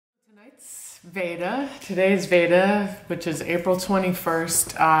VEDA. Today's VEDA, which is April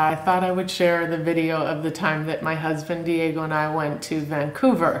 21st. I thought I would share the video of the time that my husband Diego and I went to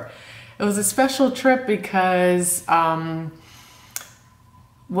Vancouver. It was a special trip because, well,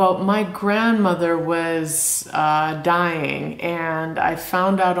 my grandmother was dying, and I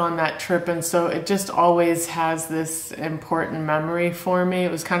found out on that trip, and so it just always has this important memory for me.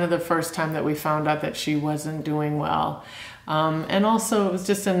 It was kind of the first time that we found out that she wasn't doing well. And also it was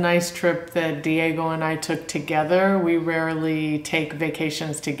just a nice trip that Diego and I took together. We rarely take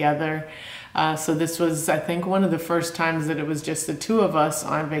vacations together. So this was, I think, one of the first times that it was just the two of us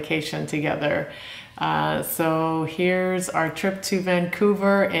on vacation together. So here's our trip to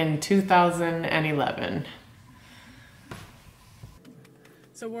Vancouver in 2011.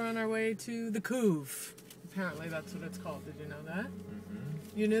 So we're on our way to the Couve. Apparently that's what it's called. Did you know that?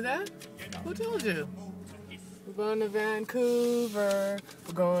 Mm-hmm. You knew that? Who told you? We're going to Vancouver.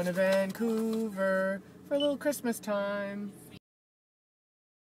 We're going to Vancouver for a little Christmas time.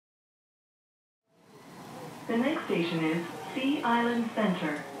 The next station is Sea Island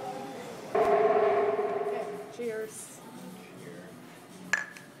Center. Okay, cheers.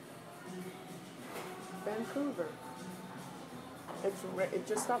 Vancouver. It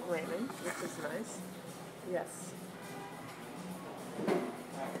just stopped raining, which is nice. Yes.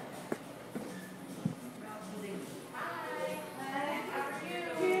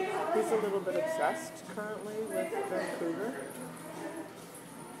 He's a little bit obsessed currently with Vancouver.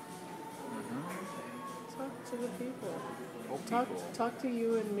 Talk to the people. Talk to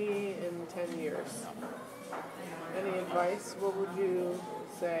you and me in 10 years. Any advice? What would you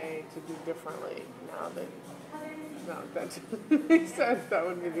say to do differently now that... No, that doesn't make sense. That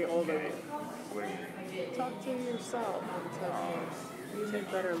would be the older one. Talk to yourself and you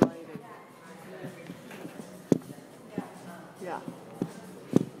need better lighting. Yeah.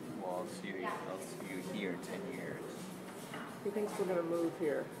 I'll see you here in 10 years. He thinks we're going to move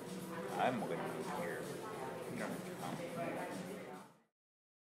here. I'm going to move here. You don't have to come.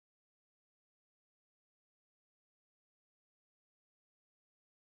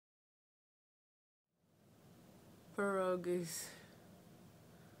 Pierogies.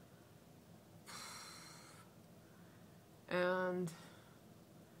 And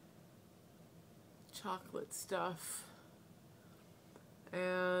chocolate stuff.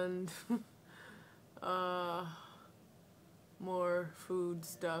 And more food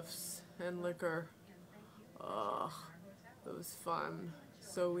stuffs and liquor. It was fun.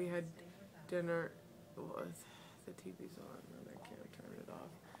 So we had dinner. The TV's on and I can't turn it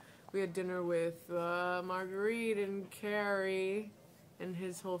off. We had dinner with Marguerite and Carrie and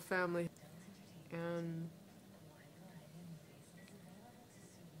his whole family. And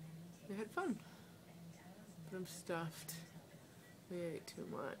we had fun. But I'm stuffed. We ate too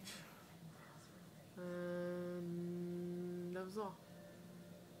much. And that was all.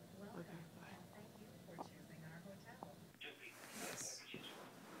 Okay, bye.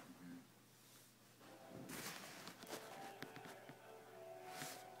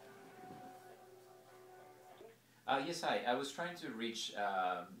 Yes, hi. I was trying to reach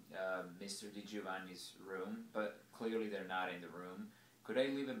Mr. Di Giovanni's room, but clearly they're not in the room. Could I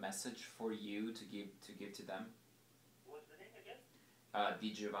leave a message for you to give to them? What's the name again?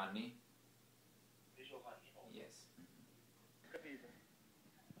 Di Giovanni. Di Giovanni. Oh. Yes.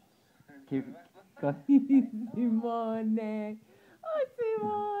 Simone. Oh,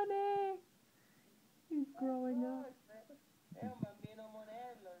 Simone. He's growing up.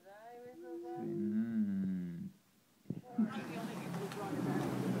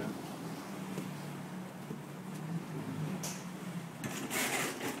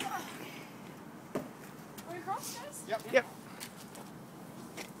 Are we across this? Yep.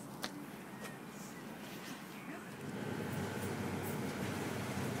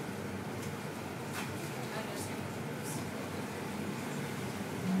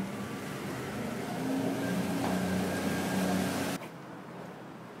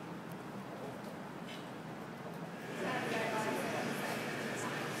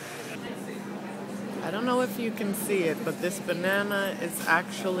 I don't know if you can see it, but this banana is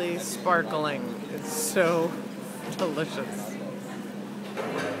actually sparkling. It's so delicious.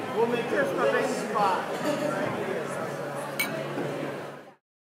 We'll make this the next spot right here.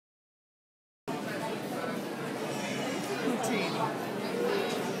 Poutine.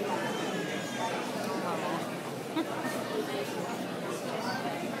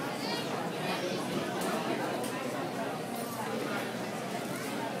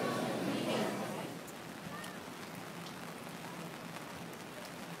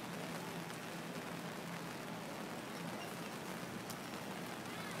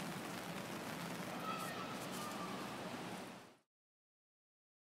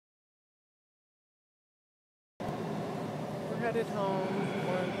 headed home.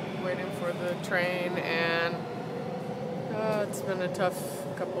 We're waiting for the train, and it's been a tough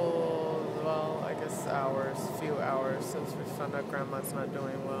few hours since we found out Grandma's not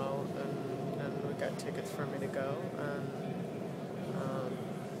doing well, and we got tickets for me to go. And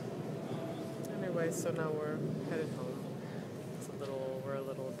anyway, so now we're headed home. We're a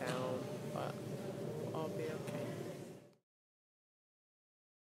little down.